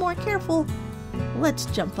should have been more careful. Let's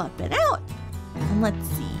jump up and out. And let's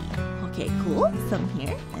see. Okay, cool. Some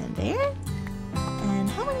here and there. And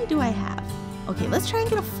how many do I have? Okay, let's try and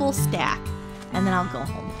get a full stack, and then I'll go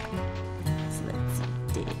home. So let's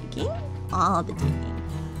see, digging, all the digging.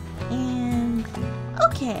 And,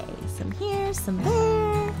 okay, some here, some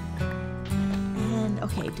there. And,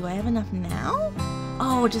 okay, do I have enough now?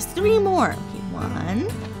 Oh, just 3 more. Okay,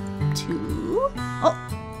 1, 2, oh,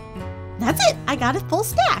 that's it. I got a full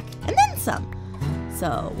stack, and then some.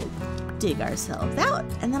 So, we'll dig ourselves out,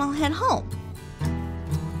 and then I'll head home.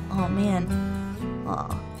 Oh, man.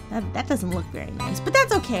 Oh. That doesn't look very nice, but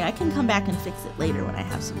that's okay. I can come back and fix it later when I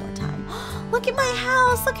have some more time. Look at my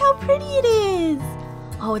house. Look how pretty it is.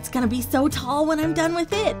 Oh, it's going to be so tall when I'm done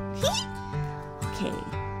with it. Okay,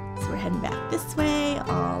 so we're heading back this way,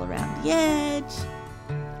 all around the edge,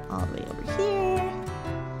 all the way over here.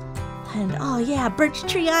 And, oh yeah, Birch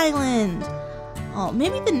Tree Island. Oh,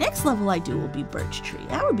 maybe the next level I do will be Birch Tree.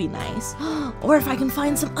 That would be nice. Or if I can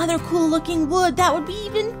find some other cool looking wood, that would be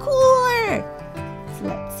even cooler.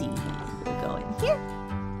 Let's see, we'll go in here,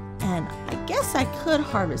 and I guess I could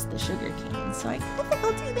harvest the sugar cane, so I think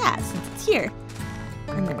I'll do that since it's here.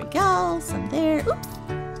 And there we go, some there, oops,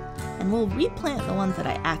 and we'll replant the ones that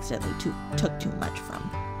I accidentally took too much from.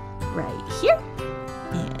 Right here,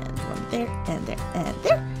 and one there, and there, and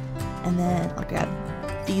there, and then I'll grab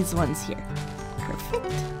these ones here.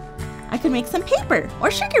 Perfect. I could make some paper or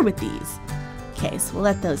sugar with these. Okay, so we'll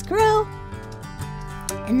let those grow,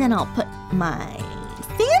 and then I'll put my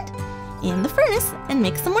sand in the furnace and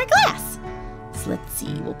make some more glass. So let's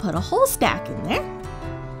see, we'll put a whole stack in there.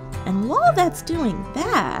 And while that's doing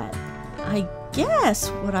that, I guess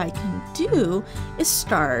what I can do is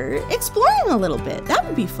start exploring a little bit. That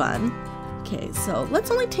would be fun. Okay, so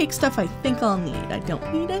let's only take stuff I think I'll need. I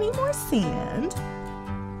don't need any more sand.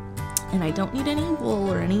 And I don't need any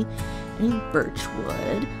wool or any birch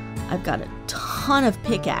wood. I've got a ton of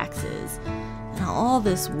pickaxes and all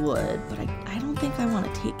this wood, but I don't think I want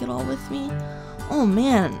to take it all with me. Oh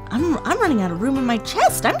man, I'm running out of room in my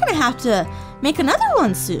chest. I'm gonna have to make another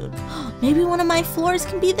one soon. Maybe one of my floors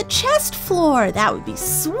can be the chest floor. That would be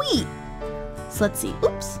sweet. So let's see,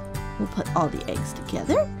 oops. We'll put all the eggs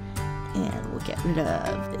together and we'll get rid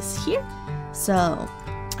of this here. So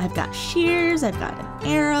I've got shears, I've got an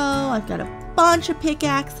arrow, I've got a bunch of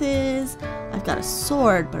pickaxes, I've got a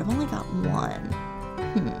sword, but I've only got one.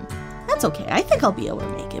 That's okay, I think I'll be able to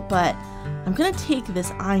make it, but I'm gonna take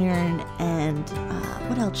this iron and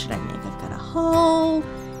what else should I make? I've got a hoe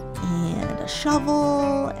and a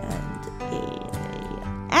shovel and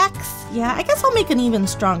a axe. Yeah, I guess I'll make an even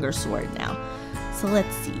stronger sword now. So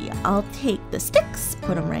let's see, I'll take the sticks,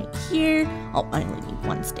 put them right here. Oh, I only need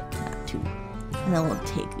one stick, not two. And then we'll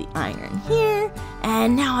take the iron here,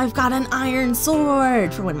 and now I've got an iron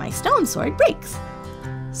sword for when my stone sword breaks.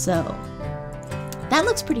 So that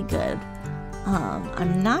looks pretty good.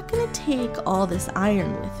 I'm not gonna take all this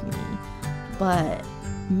iron with me, but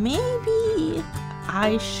maybe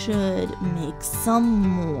I should make some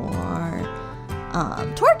more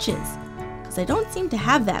torches, because I don't seem to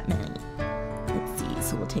have that many. Let's see,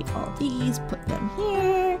 so we'll take all these, put them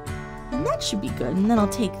here, and that should be good. And then I'll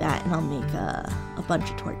take that and I'll make a bunch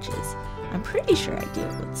of torches. I'm pretty sure I do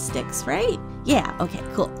it with sticks, right? Yeah, okay,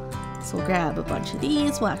 cool. So we'll grab a bunch of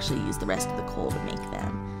these. We'll actually use the rest of the coal to make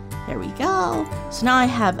them. There we go. So now I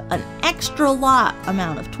have an extra lot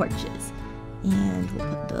amount of torches. And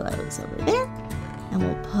we'll put those over there. And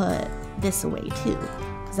we'll put this away too,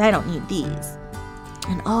 because I don't need these.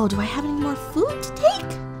 And oh, do I have any more food to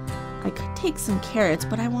take? I could take some carrots,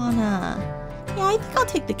 but I wanna... Yeah, I think I'll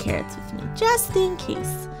take the carrots with me, just in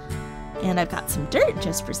case. And I've got some dirt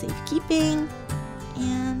just for safekeeping.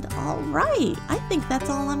 And alright, I think that's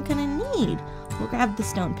all I'm gonna need. We'll grab the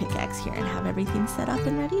stone pickaxe here and have everything set up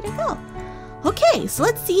and ready to go. Okay, so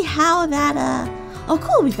let's see how that, oh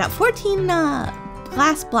cool, we've got 14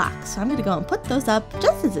 glass blocks. So I'm gonna go and put those up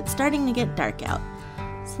just as it's starting to get dark out.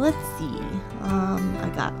 So let's see.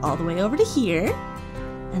 I got all the way over to here.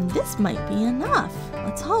 And this might be enough.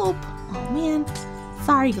 Let's hope. Oh man.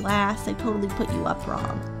 Sorry, glass. I totally put you up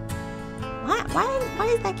wrong. Why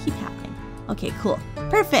does that keep happening? Okay, cool.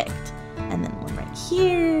 Perfect. And then one right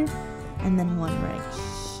here. And then one right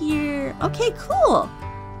here. Okay, cool.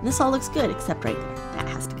 And this all looks good except right there. That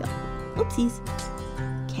has to go. Oopsies.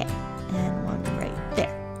 Okay. And one right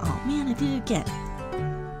there. Oh man, I did it again.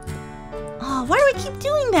 Oh, why do I keep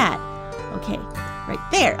doing that? Okay, right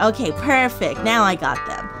there. Okay, perfect. Now I got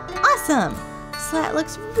them. Awesome. So that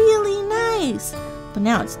looks really nice. But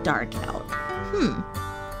now it's dark out.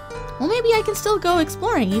 Well, maybe I can still go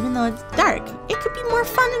exploring even though it's dark. It could be more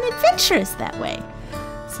fun and adventurous that way.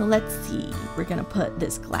 So let's see. We're gonna put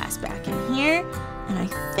this glass back in here. And I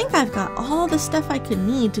think I've got all the stuff I could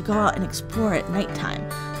need to go out and explore at nighttime.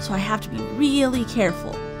 So I have to be really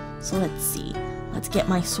careful. So let's see. Let's get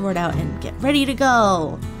my sword out and get ready to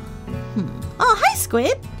go. Oh, hi,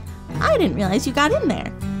 Squid. I didn't realize you got in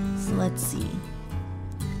there. So let's see.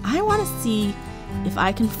 I want to see if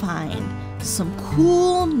I can find some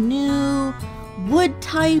cool new wood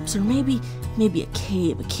types or maybe a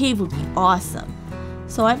cave. A cave would be awesome.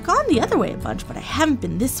 So I've gone the other way a bunch, but I haven't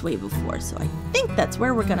been this way before. So I think that's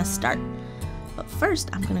where we're going to start. But first,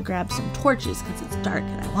 I'm going to grab some torches because it's dark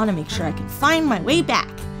and I want to make sure I can find my way back.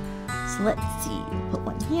 So let's see. Put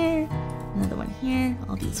one here, another one here,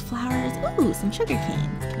 all these flowers. Ooh, some sugar cane.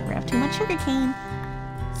 Can never have too much sugar cane.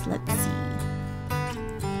 So let's see.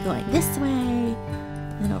 Going this way,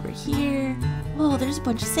 then over here. Whoa, there's a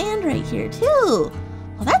bunch of sand right here too.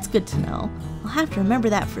 Well, that's good to know. I'll have to remember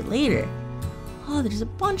that for later. Oh, there's a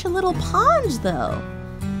bunch of little ponds though.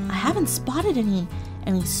 I haven't spotted any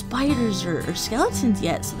spiders or skeletons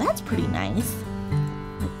yet, so that's pretty nice.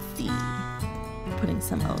 Let's see. Putting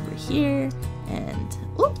some over here and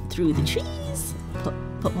through the trees.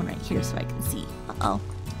 Put one right here so I can see. Uh-oh.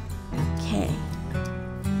 Okay.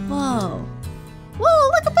 Whoa. Whoa,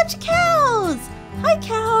 look, a bunch of cows. Hi,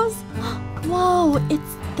 cows. Whoa,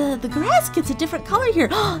 it's the grass gets a different color here.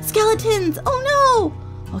 Skeletons. Oh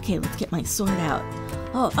no. Okay, let's get my sword out.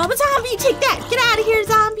 Oh, a zombie, take that. Get out of here,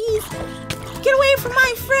 zombies. Get away from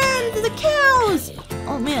my friends, the cows.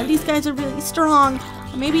 Oh man, these guys are really strong.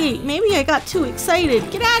 Maybe I got too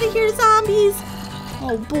excited. Get out of here, zombies.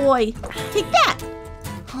 Oh boy. Take that.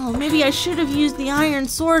 Oh, maybe I should have used the iron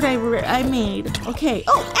sword I made. Okay.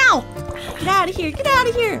 Oh, ow. Get out of here. Get out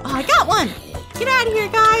of here. Oh, I got one. Get out of here,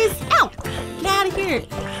 guys. Ow. Get out of here.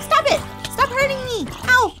 Stop it. Stop hurting me.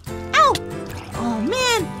 Ow. Ow. Oh,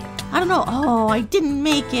 man. I don't know. Oh, I didn't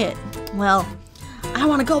make it. Well, I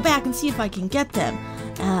want to go back and see if I can get them.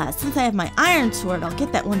 Since I have my iron sword, I'll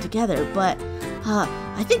get that one together, but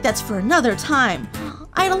I think that's for another time.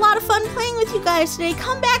 I had a lot of fun playing with you guys today.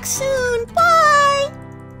 Come back soon. Bye!